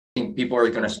think people are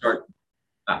going to start.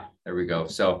 There we go.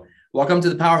 So welcome to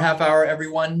the Power Half Hour,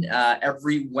 everyone.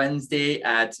 Every Wednesday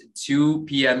at 2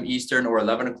 p.m. Eastern or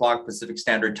 11 o'clock Pacific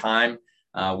Standard Time,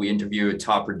 we interview a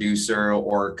top producer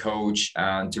or coach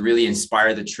to really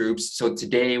inspire the troops. So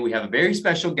today we have a very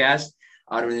special guest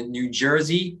out of New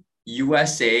Jersey,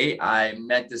 USA. I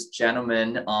met this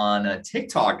gentleman on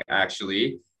TikTok,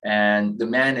 actually. And the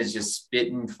man is just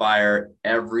spitting fire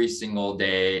every single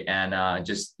day. And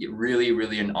just really,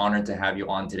 really an honor to have you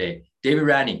on today. David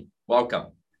Ranney, welcome.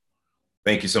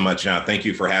 Thank you so much, John. Thank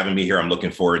you for having me here. I'm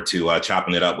looking forward to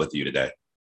chopping it up with you today.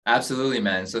 Absolutely,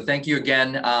 man. So thank you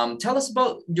again. Tell us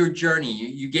about your journey.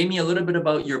 You gave me a little bit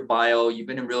about your bio. You've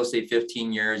been in real estate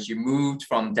 15 years. You moved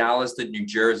from Dallas to New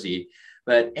Jersey.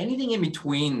 But anything in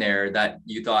between there that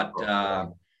you thought,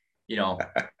 that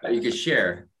you could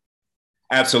share?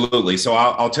 Absolutely. So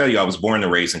I'll tell you, I was born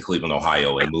and raised in Cleveland,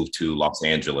 Ohio, and moved to Los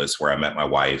Angeles, where I met my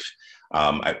wife.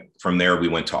 From there, we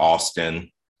went to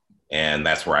Austin, and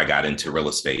that's where I got into real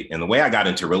estate. And the way I got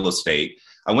into real estate,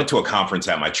 I went to a conference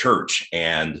at my church,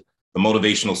 and the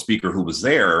motivational speaker who was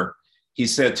there, he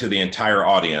said to the entire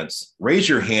audience, raise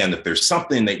your hand if there's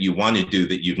something that you want to do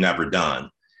that you've never done.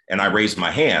 And I raised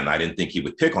my hand. I didn't think he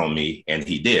would pick on me, and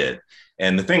he did.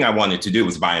 And the thing I wanted to do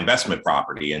was buy investment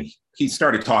property. And he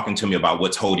started talking to me about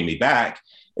what's holding me back.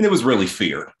 And it was really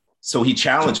fear. So he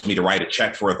challenged me to write a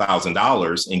check for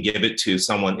 $1,000 and give it to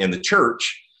someone in the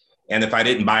church. And if I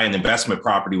didn't buy an investment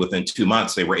property within 2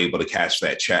 months, they were able to cash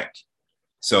that check.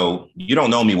 So you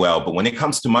don't know me well, but when it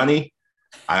comes to money,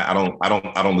 I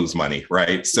don't lose money,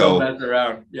 right? So that's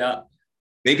around. Yeah.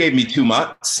 They gave me 2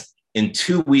 months. In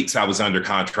 2 weeks, I was under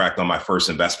contract on my first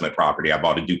investment property. I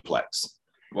bought a duplex.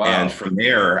 Wow. And from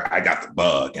there, I got the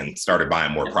bug and started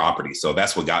buying more property. So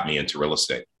that's what got me into real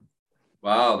estate.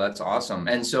 Wow, that's awesome.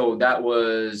 And so that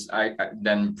was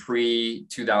then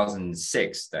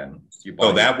pre-2006 then?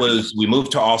 We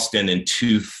moved to Austin in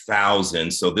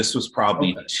 2000. So this was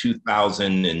probably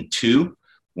 2002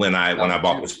 when I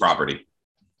bought this property.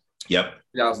 Yep.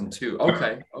 2002.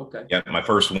 Okay. Yeah, my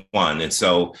first one. And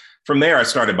so from there, I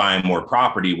started buying more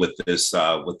property with this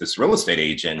real estate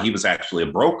agent. He was actually a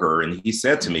broker, and he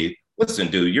said to me, "Listen,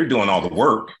 dude, you're doing all the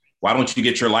work. Why don't you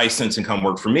get your license and come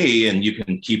work for me, and you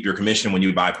can keep your commission when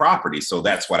you buy property?" So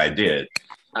that's what I did.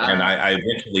 And I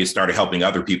eventually started helping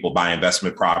other people buy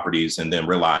investment properties, and then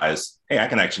realized, hey, I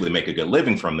can actually make a good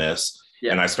living from this.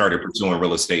 Yeah. And I started pursuing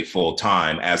real estate full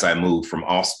time. As I moved from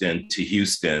Austin to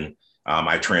Houston,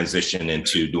 I transitioned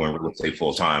into doing real estate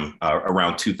full time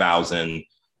around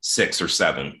 2006 or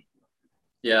 7.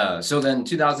 Yeah. So then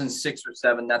 2006 or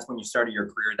 7, that's when you started your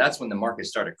career. That's when the market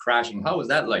started crashing. How was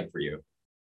that like for you?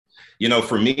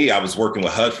 For me, I was working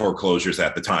with HUD foreclosures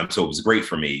at the time. So it was great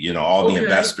for me. All the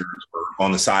investors were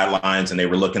on the sidelines and they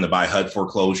were looking to buy HUD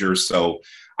foreclosures. So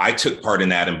I took part in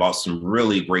that and bought some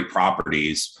really great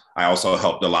properties. I also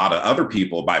helped a lot of other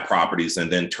people buy properties and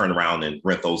then turn around and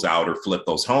rent those out or flip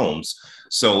those homes.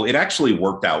 So it actually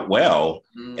worked out well.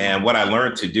 And what I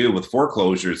learned to do with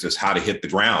foreclosures is how to hit the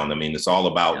ground. I mean, it's all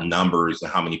about numbers and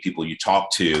how many people you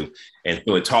talk to. And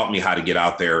so it taught me how to get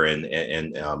out there and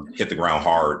hit the ground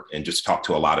hard and just talk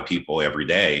to a lot of people every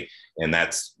day. And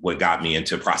that's what got me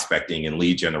into prospecting and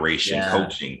lead generation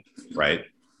coaching, right?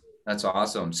 That's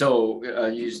awesome. So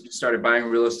you started buying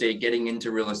real estate, getting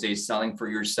into real estate, selling for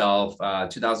yourself.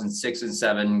 2006 and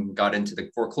 7, got into the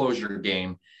foreclosure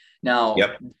game. Now,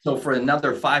 So for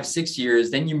another 5-6 years,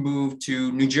 then you moved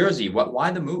to New Jersey.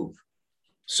 Why the move?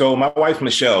 So my wife,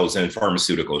 Michelle's in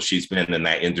pharmaceuticals. She's been in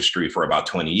that industry for about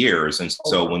 20 years. And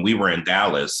so when we were in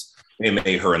Dallas, they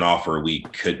made her an offer we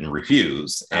couldn't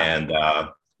refuse. And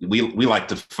we like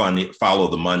to follow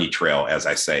the money trail, as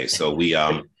I say. So we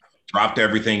dropped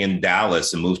everything in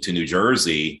Dallas and moved to New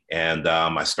Jersey. And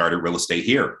I started real estate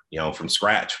here, from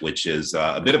scratch, which is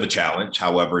a bit of a challenge.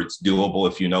 However, it's doable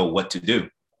if you know what to do.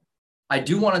 I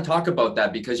do want to talk about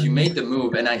that because you made the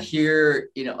move, and I hear,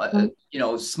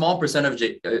 small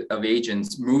percentage of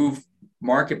agents move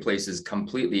marketplaces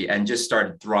completely and just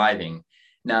started thriving.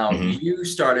 Now, you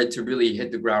started to really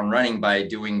hit the ground running by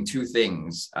doing 2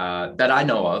 things that I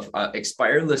know of,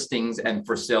 expired listings and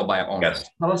for sale by owners. Yes.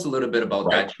 Tell us a little bit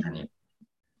about that journey.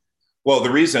 Well,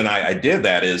 the reason I did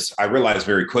that is I realized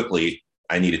very quickly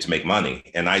I needed to make money,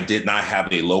 and I did not have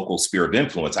a local sphere of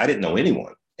influence. I didn't know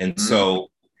anyone. And so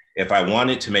if I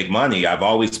wanted to make money, I've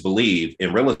always believed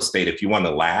in real estate, if you want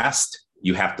to last,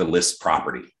 you have to list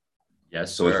property.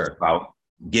 Yes, so sir. It's about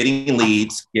getting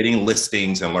leads, getting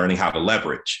listings, and learning how to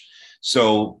leverage.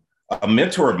 So a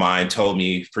mentor of mine told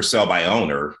me for sale by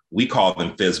owner, we call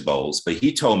them FSBOs, but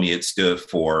he told me it stood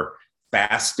for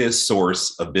fastest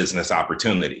source of business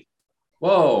opportunity.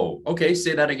 Whoa. Okay.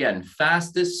 Say that again.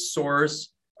 Fastest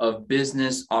source of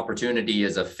business opportunity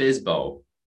is a FISBO.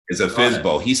 Is a Got it.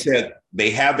 FISBO. He said they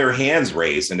have their hands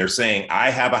raised and they're saying, I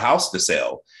have a house to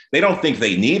sell. They don't think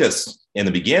they need us in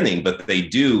the beginning, but they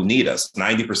do need us.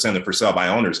 90% of for sale by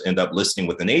owners end up listing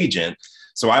with an agent.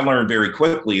 So I learned very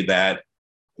quickly that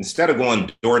instead of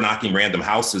going door knocking random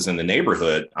houses in the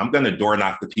neighborhood, I'm going to door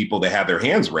knock the people that have their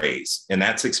hands raised. And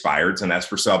that's expireds and that's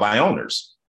for sale by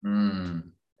owners. Mm.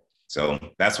 So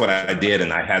that's what I did.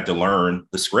 And I had to learn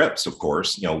the scripts, of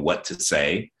course, what to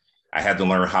say. I had to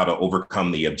learn how to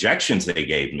overcome the objections they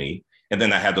gave me. And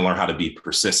then I had to learn how to be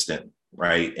persistent,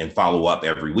 right? And follow up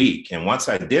every week. And once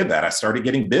I did that, I started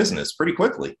getting business pretty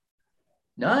quickly.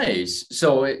 Nice.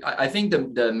 So I think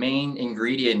the main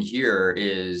ingredient here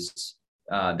is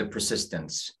the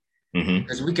persistence. Mm-hmm.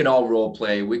 Because we could all role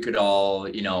play, we could all,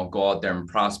 go out there and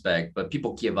prospect, but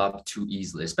people give up too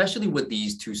easily, especially with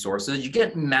these two sources. You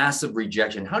get massive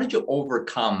rejection. How did you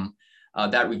overcome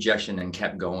that rejection and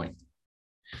kept going?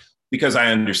 Because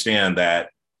I understand that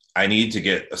I need to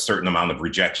get a certain amount of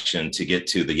rejection to get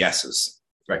to the yeses.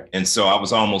 Right. And so I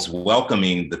was almost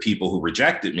welcoming the people who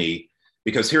rejected me,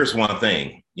 because here's one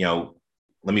thing,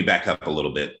 let me back up a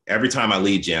little bit. Every time I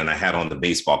lead gen, I had on the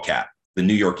baseball cap, the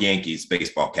New York Yankees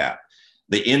baseball cap.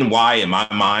 The NY in my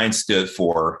mind stood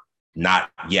for not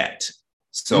yet.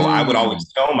 So I would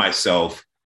always tell myself,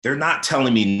 they're not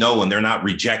telling me no, and they're not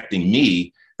rejecting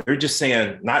me. They're just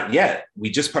saying, not yet. We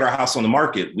just put our house on the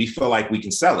market. We feel like we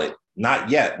can sell it. Not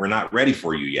yet. We're not ready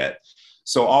for you yet.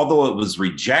 So although it was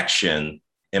rejection,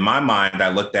 in my mind, I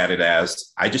looked at it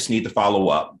as, I just need to follow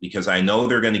up, because I know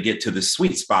they're going to get to the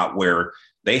sweet spot where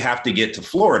they have to get to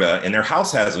Florida and their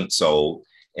house hasn't sold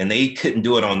and they couldn't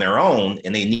do it on their own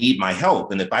and they need my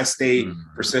help. And if I stay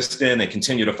persistent and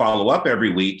continue to follow up every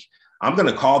week, I'm going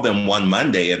to call them one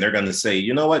Monday and they're going to say,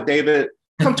 you know what, David,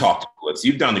 come talk to us.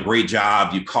 You've done a great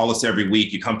job. You call us every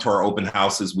week. You come to our open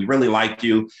houses. We really like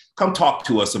you. Come talk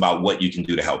to us about what you can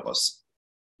do to help us.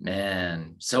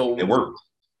 Man, so it works.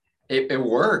 It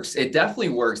works. It definitely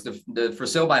works. The for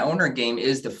sale by owner game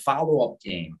is the follow-up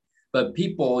game, but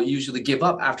people usually give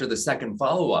up after the second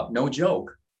follow-up. No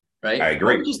joke, right? I agree.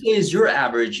 What would you say is your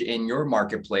average in your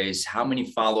marketplace? How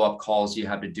many follow-up calls you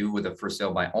have to do with a for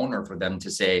sale by owner for them to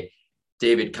say,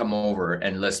 David, come over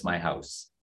and list my house?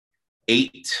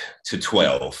 8 to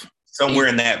 12, somewhere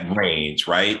in that range,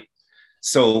 right?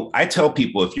 So I tell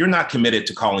people, if you're not committed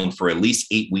to calling for at least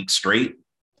 8 weeks straight,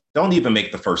 don't even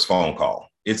make the first phone call.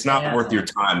 It's not worth your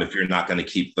time if you're not going to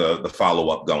keep the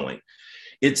follow-up going.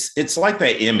 It's like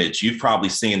that image. You've probably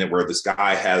seen it where this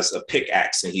guy has a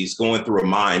pickaxe and he's going through a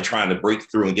mine trying to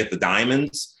break through and get the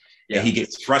diamonds. Yeah. And he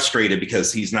gets frustrated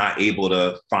because he's not able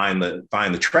to find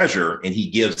the treasure and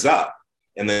he gives up.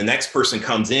 And the next person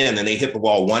comes in and they hit the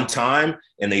wall one time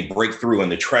and they break through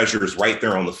and the treasure is right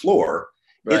there on the floor.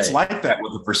 Right. It's like that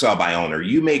with a for sale by owner.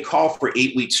 You may call for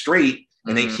 8 weeks straight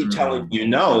and they keep telling you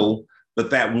no, but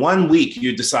that 1 week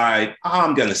you decide,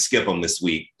 I'm going to skip them this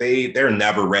week. They're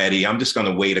never ready. I'm just going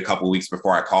to wait a couple of weeks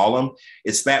before I call them.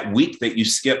 It's that week that you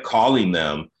skip calling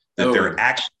them that they're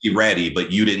actually ready,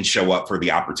 but you didn't show up for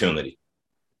the opportunity.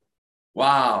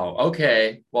 Wow.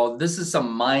 Okay. Well, this is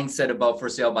some mindset about for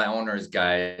sale by owners,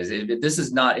 guys. If this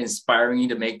is not inspiring you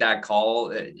to make that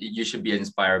call, you should be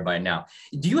inspired by now.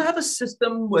 Do you have a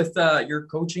system with your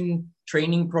coaching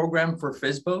training program for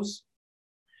FISBOs?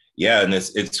 Yeah, and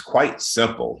it's quite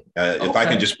simple. If I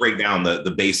can just break down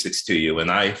the basics to you,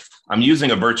 and I'm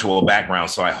using a virtual background,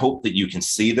 so I hope that you can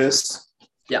see this.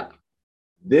 Yeah.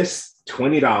 This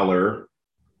 $20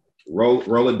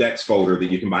 Rolodex folder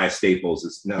that you can buy at Staples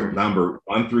is number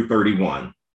 1 through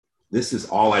 31. This is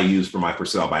all I use for my for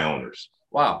sale by owners.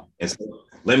 Wow. And so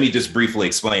let me just briefly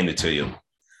explain it to you.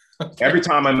 Okay. Every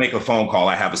time I make a phone call,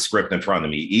 I have a script in front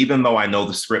of me. Even though I know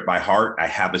the script by heart, I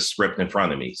have a script in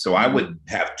front of me. So I would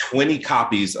have 20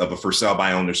 copies of a for sale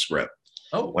by owner script.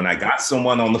 Oh. When I got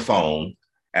someone on the phone,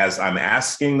 as I'm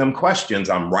asking them questions,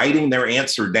 I'm writing their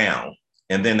answer down.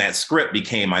 And then that script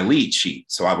became my lead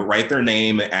sheet. So I would write their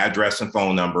name, address, and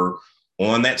phone number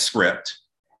on that script.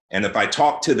 And if I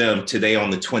talk to them today on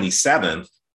the 27th,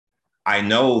 I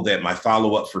know that my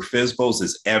follow-up for FISBOs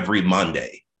is every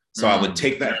Monday. So I would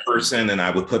take that person and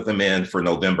I would put them in for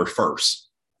November 1st.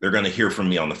 They're going to hear from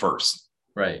me on the 1st.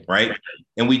 Right. Right.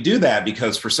 And we do that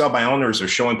because for sale by owners are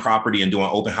showing property and doing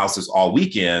open houses all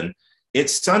weekend.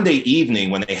 It's Sunday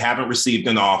evening when they haven't received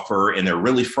an offer and they're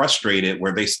really frustrated,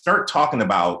 where they start talking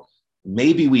about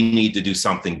maybe we need to do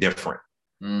something different.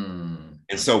 And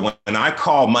so when I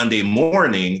call Monday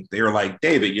morning, they were like,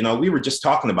 David, we were just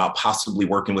talking about possibly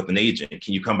working with an agent.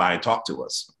 Can you come by and talk to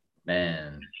us?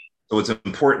 Man. So it's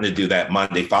important to do that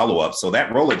Monday follow-up. So that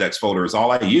Rolodex folder is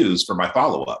all I use for my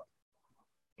follow-up.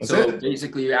 So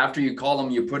basically, after you call them,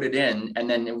 you put it in, and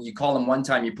then you call them one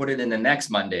time, you put it in the next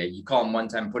Monday. You call them one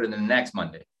time, put it in the next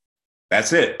Monday.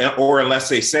 That's it. Or unless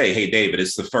they say, hey, David,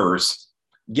 it's the first,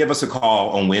 give us a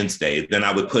call on Wednesday. Then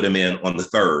I would put them in on the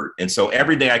third. And so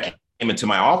every day I came into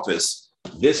my office,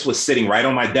 this was sitting right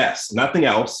on my desk, nothing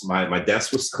else. My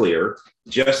desk was clear,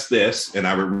 just this. And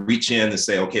I would reach in and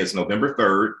say, okay, it's November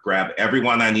 3rd, grab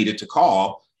everyone I needed to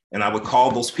call. And I would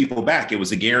call those people back. It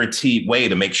was a guaranteed way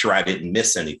to make sure I didn't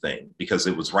miss anything because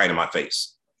it was right in my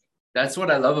face. That's what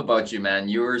I love about you, man.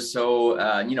 You're so,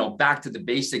 back to the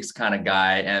basics kind of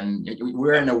guy. And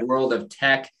we're in a world of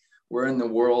tech. We're in the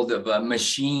world of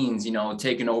machines,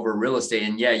 taking over real estate.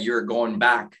 And yeah, you're going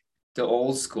back to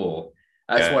old school.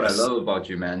 That's what I love about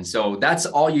you, man. So that's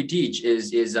all you teach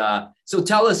so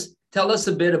tell us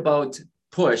a bit about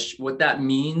PUSH, what that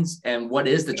means, and what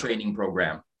is the training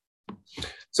program?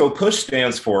 So PUSH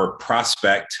stands for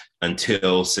Prospect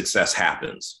Until Success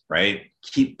Happens, right?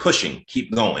 Keep pushing,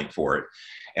 keep going for it.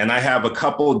 And I have a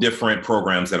couple of different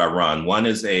programs that I run. One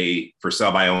is for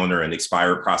sell by owner and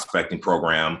expired prospecting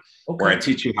program, where I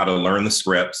teach you how to learn the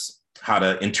scripts, how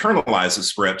to internalize the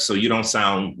script so you don't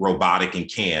sound robotic and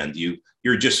canned.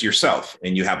 You're just yourself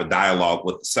and you have a dialogue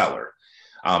with the seller.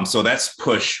 So that's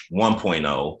PUSH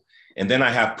 1.0. And then I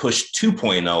have PUSH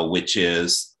 2.0, which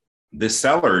is this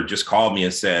seller just called me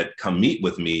and said, come meet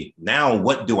with me. Now,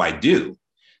 what do I do?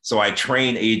 So I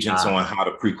train agents on how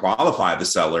to pre-qualify the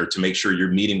seller to make sure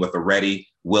you're meeting with a ready,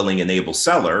 willing, and able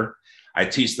seller. I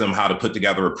teach them how to put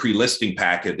together a pre-listing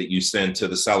packet that you send to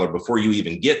the seller before you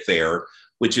even get there,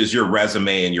 which is your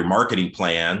resume and your marketing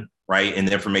plan, right? And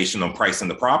the information on pricing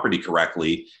the property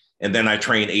correctly. And then I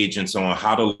train agents on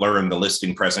how to learn the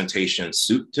listing presentation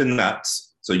soup to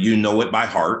nuts, so you know it by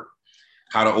heart,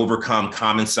 how to overcome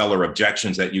common seller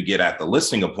objections that you get at the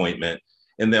listing appointment,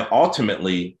 and then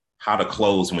ultimately how to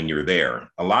close when you're there.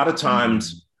 A lot of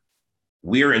times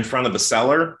we're in front of a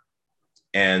seller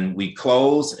and we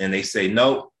close and they say,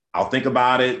 nope, I'll think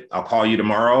about it. I'll call you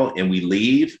tomorrow, and we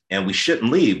leave. And we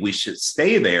shouldn't leave. We should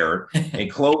stay there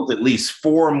and close at least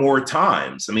 4 more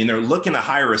times. I mean, they're looking to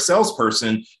hire a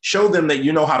salesperson, show them that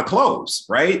you know how to close,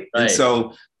 right? And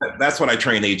so that's what I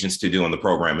train agents to do in the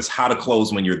program, is how to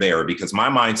close when you're there. Because my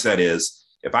mindset is,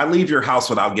 if I leave your house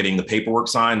without getting the paperwork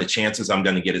signed, the chances I'm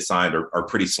going to get it signed are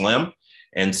pretty slim.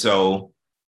 And so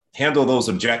handle those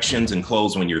objections and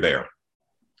close when you're there.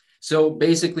 So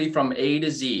basically from A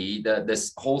to Z,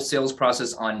 this whole sales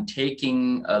process on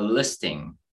taking a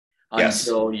listing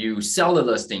until you sell the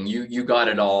listing, you got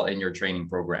it all in your training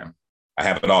program. I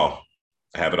have it all.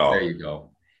 There you go.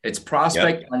 It's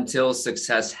prospect until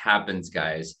success happens,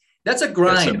 guys. That's a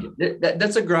grind.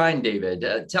 That's a grind,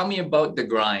 David. Tell me about the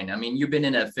grind. I mean, you've been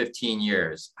in it 15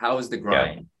 years. How is the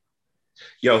grind?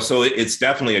 So it's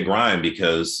definitely a grind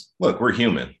because, look, we're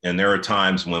human. And there are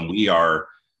times when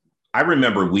I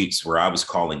remember weeks where I was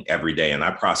calling every day, and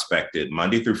I prospected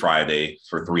Monday through Friday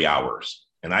for 3 hours.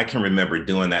 And I can remember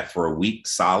doing that for a week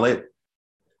solid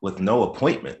with no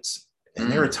appointments.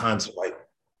 And there are times like,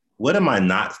 what am I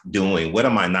not doing? What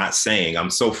am I not saying? I'm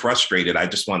so frustrated. I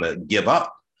just want to give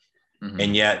up.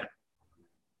 And yet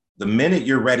the minute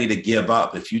you're ready to give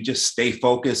up, if you just stay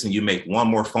focused and you make one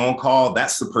more phone call,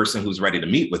 that's the person who's ready to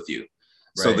meet with you.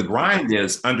 Right. So the grind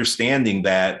is understanding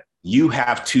that you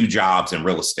have 2 jobs in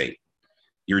real estate.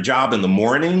 Your job in the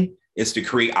morning is to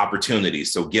create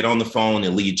opportunities. So get on the phone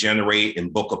and lead generate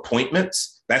and book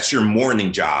appointments. That's your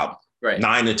morning job,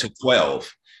 9 to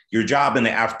 12. Your job in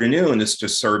the afternoon is to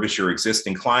service your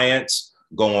existing clients,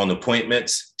 go on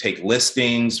appointments, take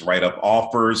listings, write up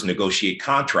offers, negotiate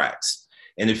contracts.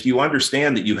 And if you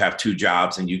understand that you have 2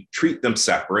 jobs and you treat them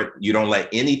separate, you don't let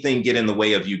anything get in the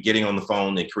way of you getting on the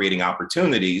phone and creating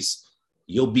opportunities,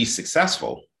 you'll be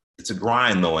successful. It's a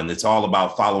grind though, and it's all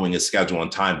about following a schedule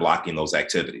and time blocking those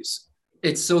activities.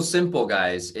 It's so simple,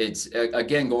 guys. It's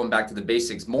again, going back to the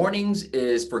basics. Mornings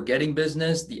is for getting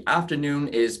business. The afternoon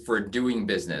is for doing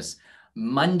business.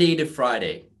 Monday to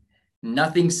Friday,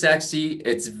 nothing sexy.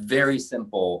 It's very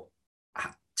simple.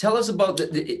 Tell us about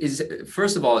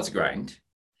first of all, it's grind.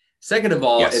 Second of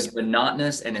all, it's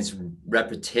monotonous and it's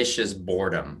repetitious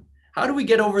boredom. How do we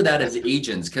get over that as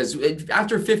agents? Because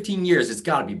after 15 years, it's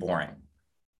got to be boring.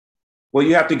 Well,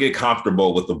 you have to get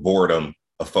comfortable with the boredom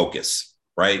of focus,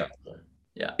 right?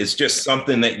 Yeah. It's just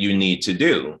something that you need to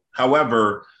do.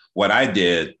 However, what I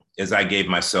did is I gave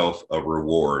myself a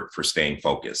reward for staying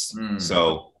focused.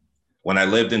 So when I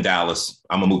lived in Dallas,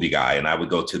 I'm a movie guy and I would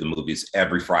go to the movies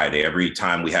every Friday. Every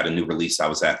time we had a new release, I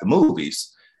was at the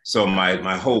movies. So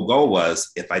my whole goal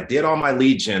was if I did all my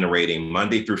lead generating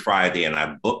Monday through Friday and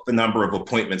I booked the number of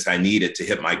appointments I needed to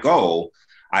hit my goal,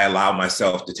 I allowed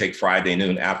myself to take Friday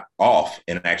noon off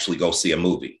and actually go see a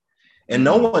movie. And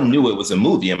no one knew it was a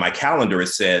movie. In my calendar, it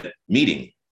said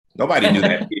meeting. Nobody knew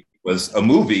that it was a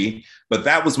movie, but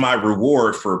that was my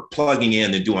reward for plugging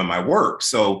in and doing my work.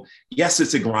 So yes,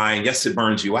 it's a grind. Yes, it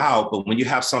burns you out. But when you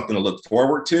have something to look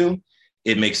forward to,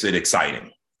 it makes it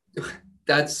exciting.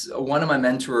 That's one of my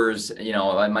mentors, you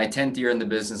know, in my 10th year in the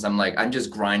business, I'm just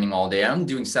grinding all day. I'm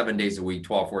doing 7 days a week,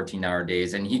 12, 14-hour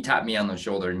days. And he tapped me on the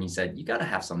shoulder and he said, you got to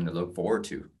have something to look forward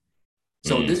to.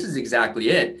 So this is exactly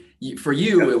it. For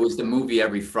you, it was the movie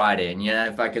every Friday. And yeah,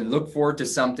 if I can look forward to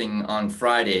something on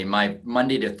Friday, my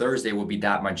Monday to Thursday will be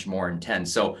that much more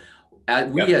intense. So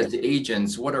as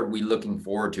agents, what are we looking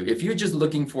forward to? If you're just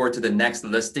looking forward to the next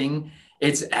listing,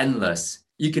 it's endless.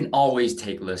 You can always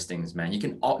take listings, man.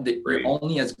 You're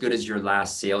only as good as your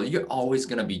last sale. You're always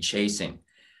going to be chasing.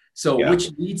 So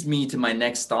which leads me to my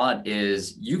next thought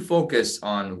is you focus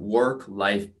on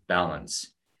work-life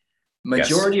balance.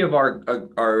 Majority of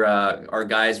our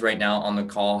guys right now on the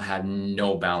call have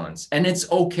no balance, and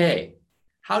it's okay.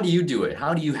 How do you do it?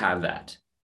 How do you have that?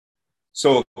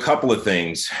 So a couple of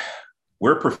things.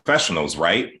 We're professionals,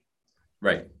 right?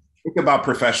 Right. Think about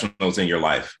professionals in your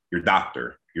life, your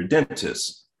doctor, your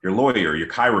dentist, your lawyer, your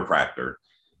chiropractor.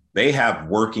 They have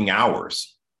working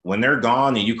hours. When they're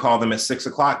gone and you call them at 6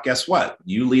 o'clock, guess what?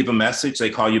 You leave a message, they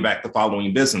call you back the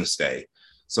following business day.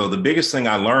 So the biggest thing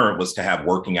I learned was to have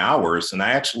working hours. And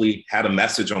I actually had a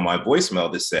message on my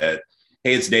voicemail that said,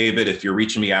 hey, it's David. If you're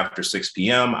reaching me after 6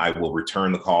 p.m., I will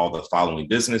return the call the following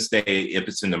business day. If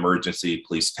it's an emergency,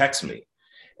 please text me.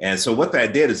 And so what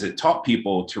that did is it taught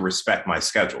people to respect my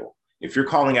schedule. If you're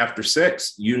calling after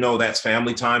 6, you know that's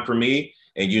family time for me.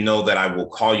 And you know that I will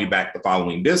call you back the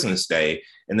following business day.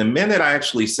 And the minute I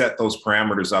actually set those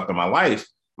parameters up in my life,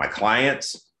 my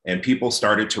clients and people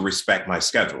started to respect my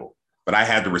schedule. But I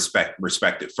had to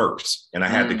respect it first. And I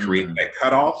had to create that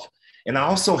cutoff. And I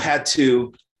also had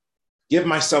to give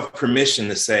myself permission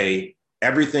to say,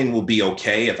 everything will be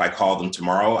okay if I call them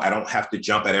tomorrow. I don't have to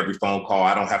jump at every phone call.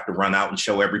 I don't have to run out and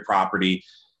show every property.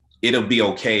 It'll be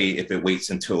okay if it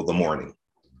waits until the morning.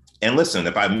 And listen,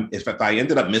 if I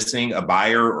ended up missing a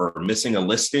buyer or missing a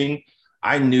listing,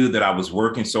 I knew that I was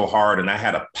working so hard and I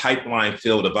had a pipeline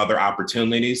filled of other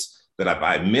opportunities that if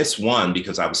I miss one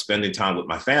because I was spending time with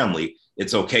my family,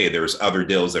 it's okay. There's other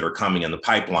deals that are coming in the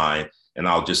pipeline and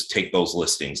I'll just take those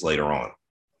listings later on.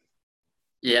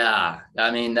 Yeah, I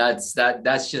mean, that's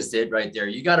just it right there.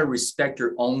 You got to respect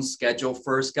your own schedule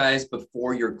first, guys,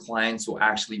 before your clients will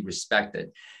actually respect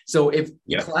it. So if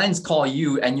clients call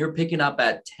you and you're picking up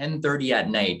at 10:30 at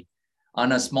night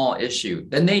on a small issue,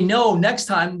 then they know next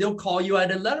time they'll call you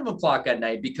at 11 o'clock at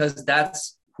night because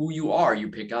that's who you are. You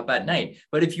pick up at night.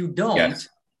 But if you don't,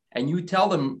 and you tell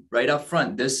them right up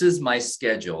front, this is my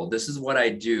schedule. This is what I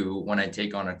do when I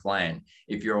take on a client.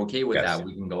 If you're okay with that,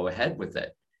 we can go ahead with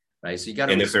it. Right. So you got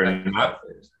to. And if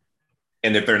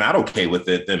they're not okay with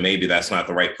it, then maybe that's not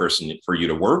the right person for you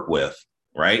to work with.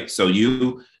 Right. So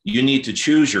you need to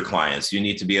choose your clients. You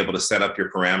need to be able to set up your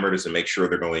parameters and make sure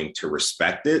they're going to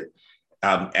respect it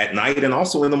at night and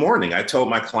also in the morning. I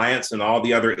told my clients and all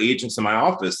the other agents in my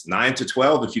office, 9 to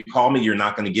 12, if you call me, you're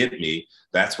not going to get me.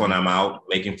 That's when I'm out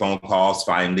making phone calls,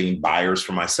 finding buyers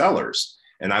for my sellers.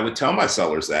 And I would tell my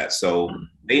sellers that. So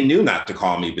they knew not to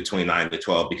call me between 9 to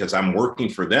 12 because I'm working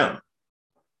for them.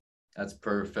 That's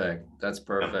perfect. That's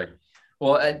perfect.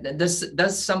 Well,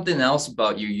 that's something else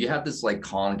about you. You have this like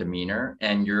calm demeanor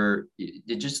and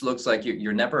it just looks like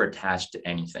you're never attached to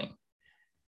anything.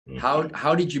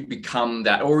 How did you become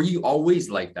that? Or were you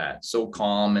always like that? So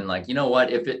calm and like, you know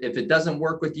what, if it doesn't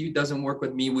work with you, it doesn't work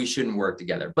with me, we shouldn't work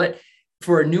together. But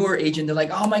for a newer agent, they're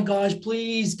like, oh my gosh,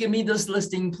 please give me this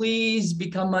listing. Please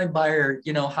become my buyer.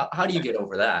 You know, how do you get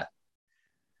over that?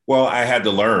 Well, I had to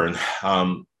learn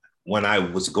when I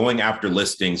was going after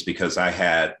listings because I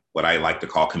had what I like to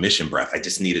call commission breath. I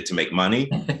just needed to make money.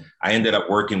 I ended up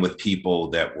working with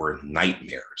people that were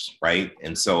nightmares, right?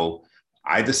 And so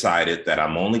I decided that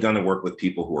I'm only going to work with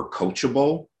people who are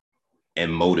coachable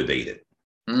and motivated.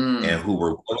 And who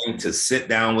were willing to sit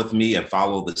down with me and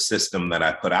follow the system that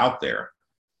I put out there.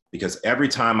 Because every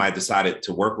time I decided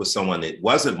to work with someone that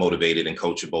wasn't motivated and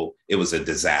coachable, it was a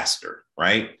disaster,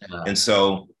 right? And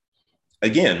so,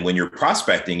 again, when you're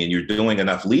prospecting and you're doing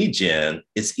enough lead gen,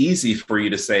 it's easy for you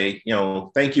to say, you know,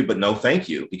 thank you, but no thank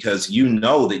you, because you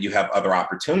know that you have other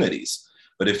opportunities.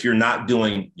 But if you're not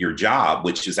doing your job,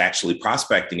 which is actually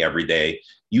prospecting every day,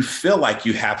 you feel like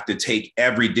you have to take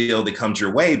every deal that comes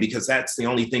your way because that's the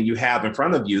only thing you have in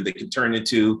front of you that can turn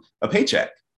into a paycheck.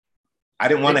 I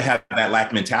didn't want to have that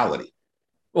lack mentality.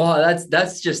 Well,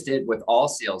 that's just it with all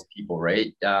salespeople,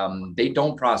 right? They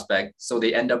don't prospect, so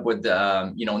they end up with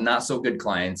not so good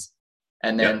clients,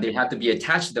 and then they have to be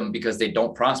attached to them because they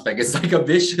don't prospect. It's like a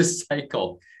vicious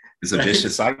cycle. It's a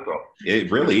vicious cycle.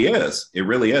 It really is. It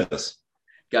really is.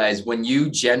 Guys, when you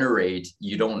generate,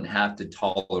 you don't have to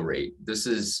tolerate. This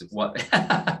is what.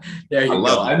 There you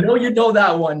go. I know you know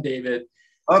that one, David.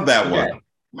 Love that one.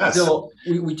 Yes. So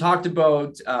we talked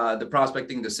about the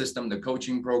prospecting, the system, the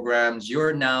coaching programs.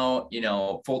 You're now,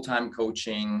 full-time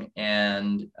coaching,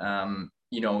 and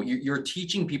you're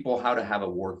teaching people how to have a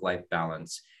work-life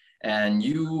balance. And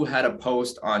you had a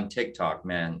post on TikTok,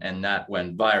 man, and that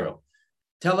went viral.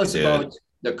 Tell us about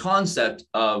the concept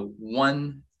of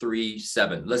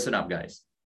 137. Listen up, guys.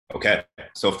 Okay.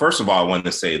 So first of all, I wanted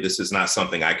to say this is not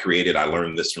something I created. I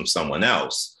learned this from someone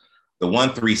else. The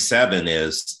 137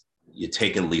 is you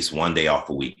take at least one day off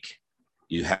a week.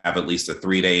 You have at least a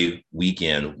 3-day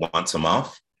weekend once a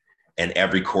month. And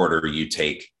every quarter you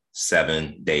take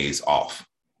 7 days off.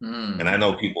 And I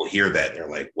know people hear that and they're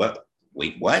like, what?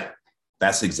 Wait, what?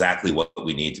 That's exactly what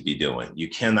we need to be doing. You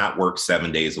cannot work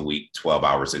 7 days a week, 12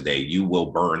 hours a day. You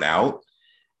will burn out,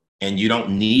 and you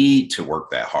don't need to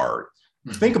work that hard.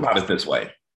 Think about it this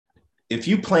way. If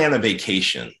you plan a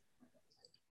vacation,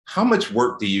 how much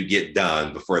work do you get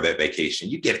done before that vacation?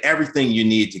 You get everything you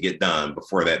need to get done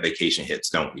before that vacation hits,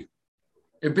 don't you?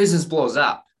 Your business blows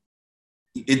up.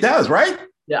 It does, right?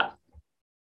 Yeah.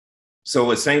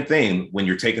 So it's the same thing when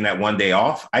you're taking that one day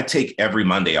off. I take every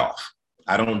Monday off.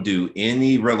 I don't do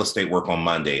any real estate work on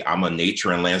Monday. I'm a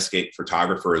nature and landscape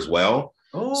photographer as well.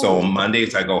 Oh. So on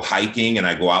Mondays, I go hiking and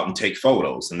I go out and take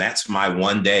photos. And that's my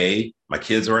one day. My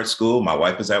kids are at school. My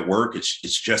wife is at work. It's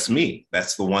just me.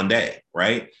 That's the one day,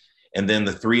 right? And then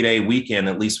the 3-day weekend,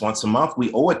 at least once a month,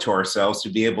 we owe it to ourselves to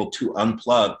be able to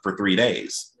unplug for 3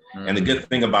 days. And the good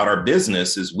thing about our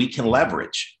business is we can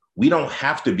leverage. We don't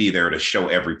have to be there to show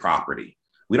every property.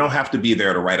 We don't have to be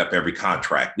there to write up every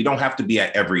contract. We don't have to be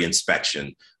at every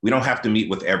inspection. We don't have to meet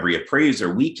with every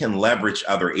appraiser. We can leverage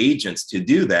other agents to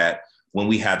do that when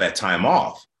we have that time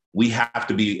off. We have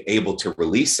to be able to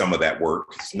release some of that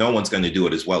work because no one's going to do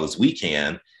it as well as we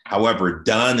can. However,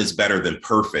 done is better than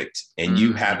perfect. And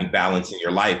you having balance in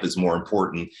your life is more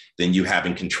important than you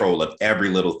having control of every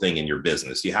little thing in your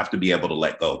business. You have to be able to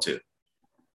let go too.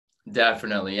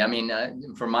 Definitely. I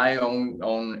mean, from my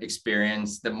own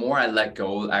experience, the more I let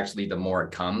go, actually, the more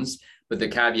it comes. But the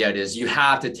caveat is you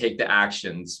have to take the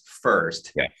actions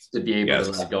first to be able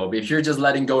to let go. But if you're just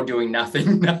letting go, doing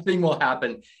nothing, nothing will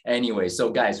happen anyway. So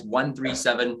guys,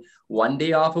 137, 1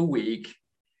 day off a week,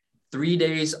 3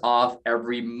 days off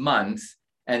every month,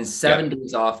 and 7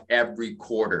 days off every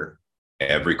quarter.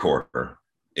 Every quarter.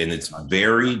 And it's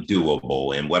very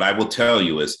doable. And what I will tell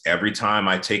you is every time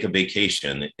I take a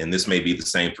vacation, and this may be the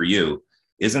same for you,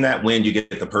 isn't that when you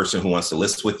get the person who wants to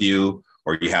list with you,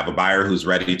 or you have a buyer who's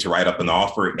ready to write up an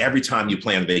offer every time you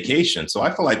plan vacation? So I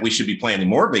feel like we should be planning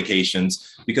more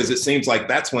vacations because it seems like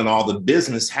that's when all the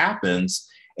business happens.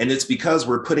 And it's because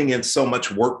we're putting in so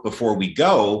much work before we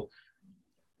go,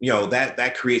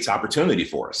 that creates opportunity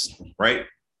for us, right?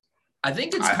 I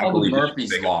think it's called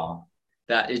Murphy's Law.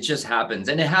 That it just happens,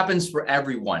 and it happens for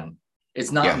everyone.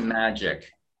 It's not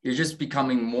magic. You're just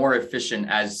becoming more efficient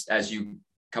as you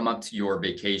come up to your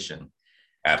vacation.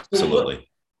 Absolutely.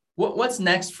 So what's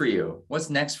next for you? What's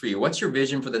next for you? What's your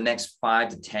vision for the next 5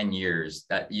 to 10 years?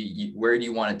 That you where do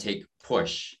you want to take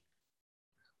push?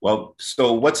 Well,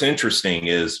 so what's interesting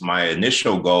is my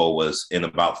initial goal was in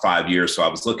about 5 years. So I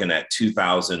was looking at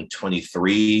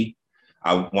 2023.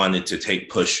 I wanted to take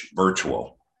push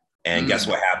virtual. And guess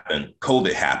what happened?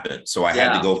 COVID happened. So I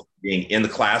had to go from being in the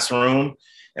classroom,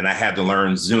 and I had to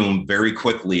learn Zoom very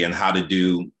quickly and how to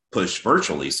do push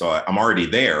virtually. So I'm already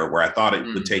there where I thought it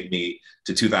would take me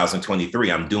to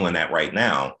 2023. I'm doing that right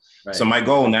now. Right. So my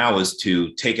goal now is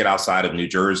to take it outside of New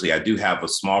Jersey. I do have a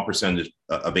small percentage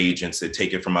of agents that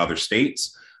take it from other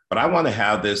states, but I want to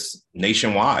have this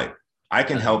nationwide. I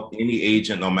can help any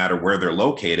agent no matter where they're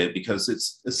located because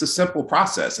it's a simple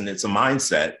process and it's a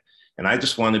mindset. And I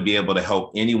just want to be able to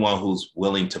help anyone who's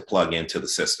willing to plug into the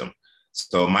system.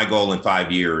 So my goal in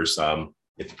 5 years,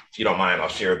 if you don't mind, I'll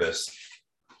share this.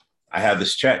 I have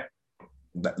this check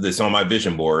that's on my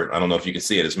vision board. I don't know if you can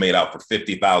see it. It's made out for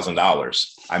 $50,000.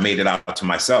 I made it out to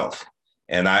myself.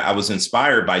 And I was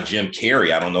inspired by Jim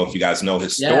Carrey. I don't know if you guys know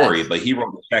his story, but he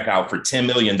wrote a check out for $10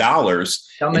 million.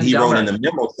 And he wrote in the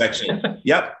memo section,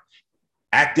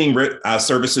 acting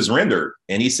services rendered.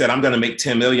 And he said, I'm going to make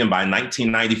 10 million by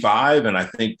 1995. And I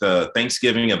think the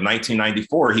Thanksgiving of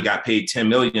 1994, he got paid 10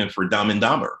 million for Dumb and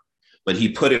Dumber. but he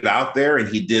put it out there and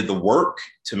he did the work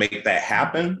to make that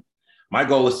happen. My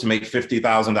goal is to make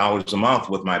 $50,000 a month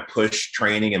with my push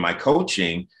training and my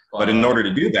coaching. Wow. But in order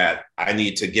to do that, I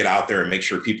need to get out there and make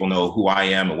sure people know who I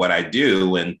am and what I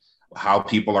do and how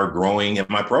people are growing in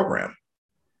my program.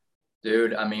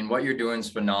 Dude, I mean, what you're doing is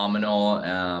phenomenal.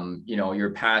 You know, your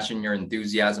passion, your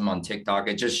enthusiasm on TikTok,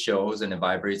 it just shows and it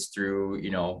vibrates through, you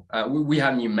know, we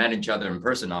haven't even met each other in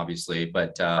person, obviously,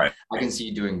 but right. I can see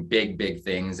you doing big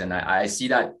things. And I see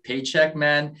that paycheck,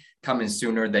 man, coming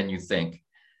sooner than you think,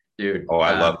 dude. Oh,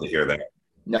 I love to hear that.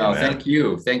 No, amen. Thank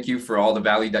you. Thank you for all the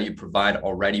value that you provide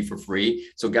already for free.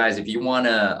 So guys, if you want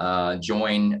to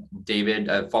join David,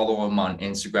 follow him on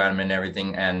Instagram and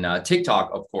everything, and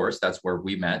TikTok, of course, that's where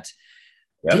we met.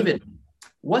 Yep. David,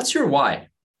 what's your why?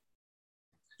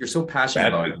 You're so passionate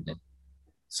about it.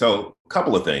 So a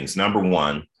couple of things. Number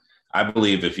one, I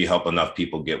believe if you help enough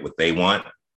people get what they want,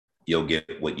 you'll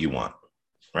get what you want,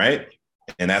 right?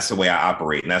 And that's the way I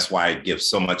operate. And that's why I give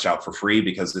so much out for free,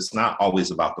 because it's not always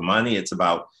about the money. It's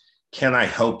about, can I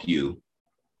help you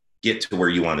get to where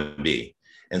you want to be?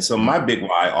 And so my big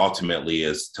why ultimately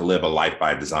is to live a life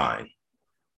by design.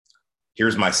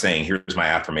 Here's my saying, here's my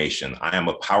affirmation. I am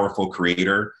a powerful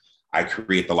creator. I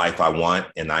create the life I want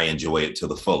and I enjoy it to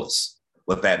the fullest.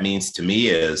 What that means to me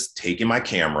is taking my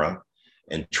camera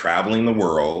and traveling the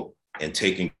world and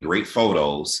taking great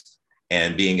photos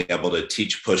and being able to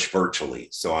teach push virtually.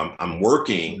 So I'm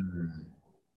working,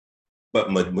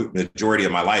 but majority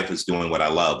of my life is doing what I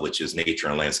love, which is nature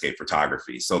and landscape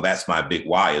photography. So that's my big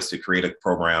why, is to create a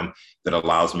program that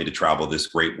allows me to travel this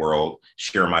great world,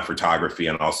 share my photography,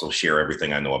 and also share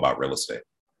everything I know about real estate.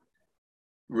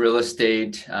 Real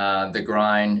estate, the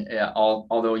grind,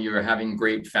 although you're having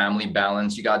great family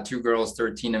balance, you got 2 girls,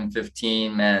 13 and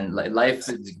 15, man, life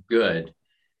is good,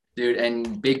 dude.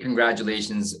 And big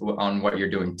congratulations on what you're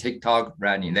doing. TikTok,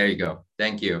 Radney, there you go.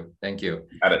 Thank you. Thank you.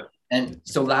 Got it. And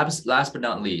so last but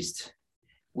not least,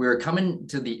 we're coming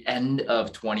to the end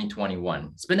of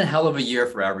 2021. It's been a hell of a year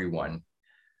for everyone.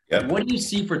 Yep. What do you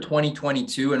see for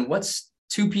 2022? And what's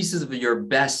 2 pieces of your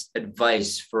best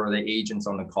advice for the agents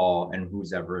on the call and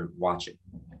who's ever watching?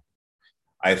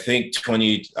 I think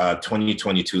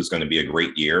 2022 is going to be a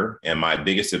great year. And my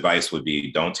biggest advice would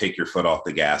be, don't take your foot off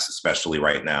the gas, especially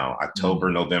right now, October,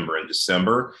 November, and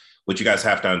December. What you guys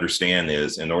have to understand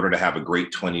is, in order to have a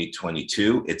great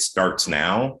 2022, it starts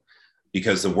now,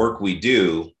 because the work we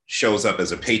do shows up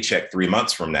as a paycheck 3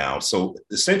 months from now. So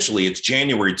essentially it's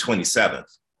January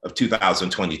 27th of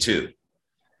 2022.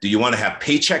 Do you want to have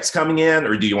paychecks coming in,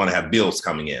 or do you want to have bills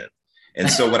coming in? And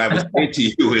so what I would say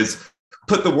to you is,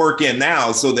 put the work in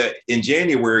now, so that in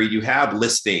January you have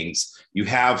listings, you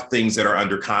have things that are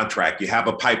under contract, you have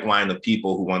a pipeline of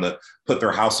people who want to put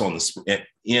their house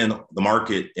in the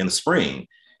market in the spring.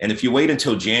 And if you wait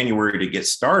until January to get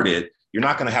started, you're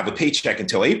not going to have a paycheck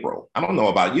until April. I don't know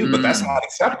about you, but that's not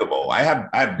acceptable. I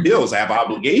have bills, I have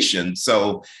obligations.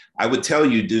 So I would tell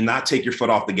you, do not take your foot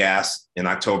off the gas in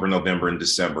October, November, and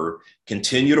December.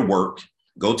 Continue to work.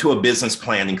 Go to a business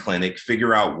planning clinic,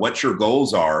 figure out what your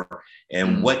goals are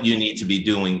and what you need to be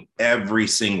doing every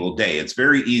single day. It's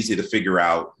very easy to figure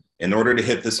out, in order to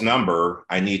hit this number,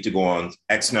 I need to go on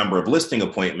X number of listing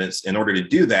appointments. In order to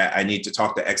do that, I need to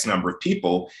talk to X number of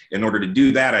people. In order to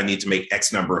do that, I need to make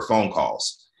X number of phone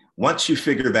calls. Once you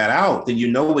figure that out, then you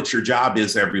know what your job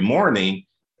is every morning,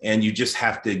 and you just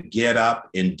have to get up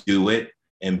and do it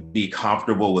and be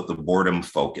comfortable with the boredom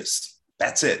focus.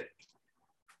 That's it.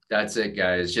 That's it,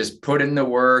 guys. Just put in the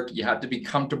work. You have to be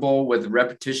comfortable with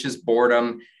repetitious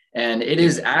boredom. And it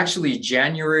is actually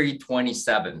January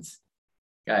 27th.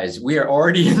 Guys, we are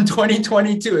already in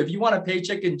 2022. If you want a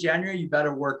paycheck in January, you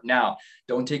better work now.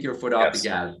 Don't take your foot off the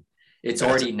gas. It's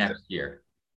already next year.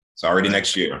 It's already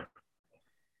next year.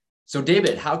 So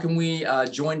David, how can we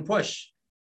join Push?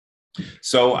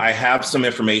 So I have some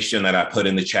information that I put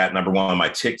in the chat. Number one, my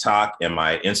TikTok and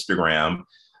my Instagram.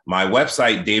 My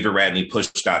website,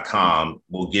 davidradneypush.com,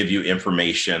 will give you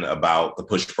information about the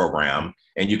Push program.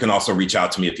 And you can also reach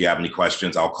out to me if you have any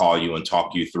questions. I'll call you and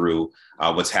talk you through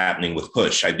what's happening with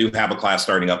Push. I do have a class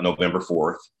starting up November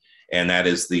 4th, and that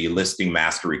is the listing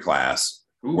mastery class,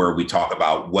 where we talk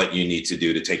about what you need to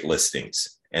do to take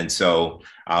listings. And so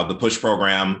the Push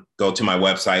program, go to my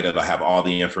website. It'll have all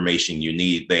the information you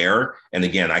need there. And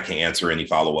again, I can answer any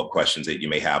follow-up questions that you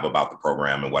may have about the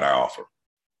program and what I offer.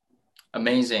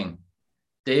 Amazing.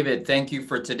 David, thank you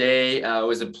for today. It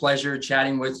was a pleasure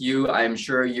chatting with you. I'm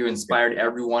sure you inspired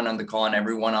everyone on the call and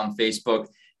everyone on Facebook.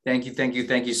 Thank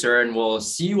you, sir. And we'll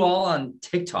see you all on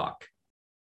TikTok.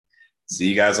 See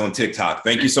you guys on TikTok.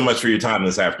 Thank you so much for your time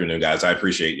this afternoon, guys. I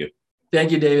appreciate you.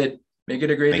 Thank you, David. Make it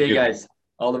a great day, guys.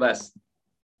 All the best.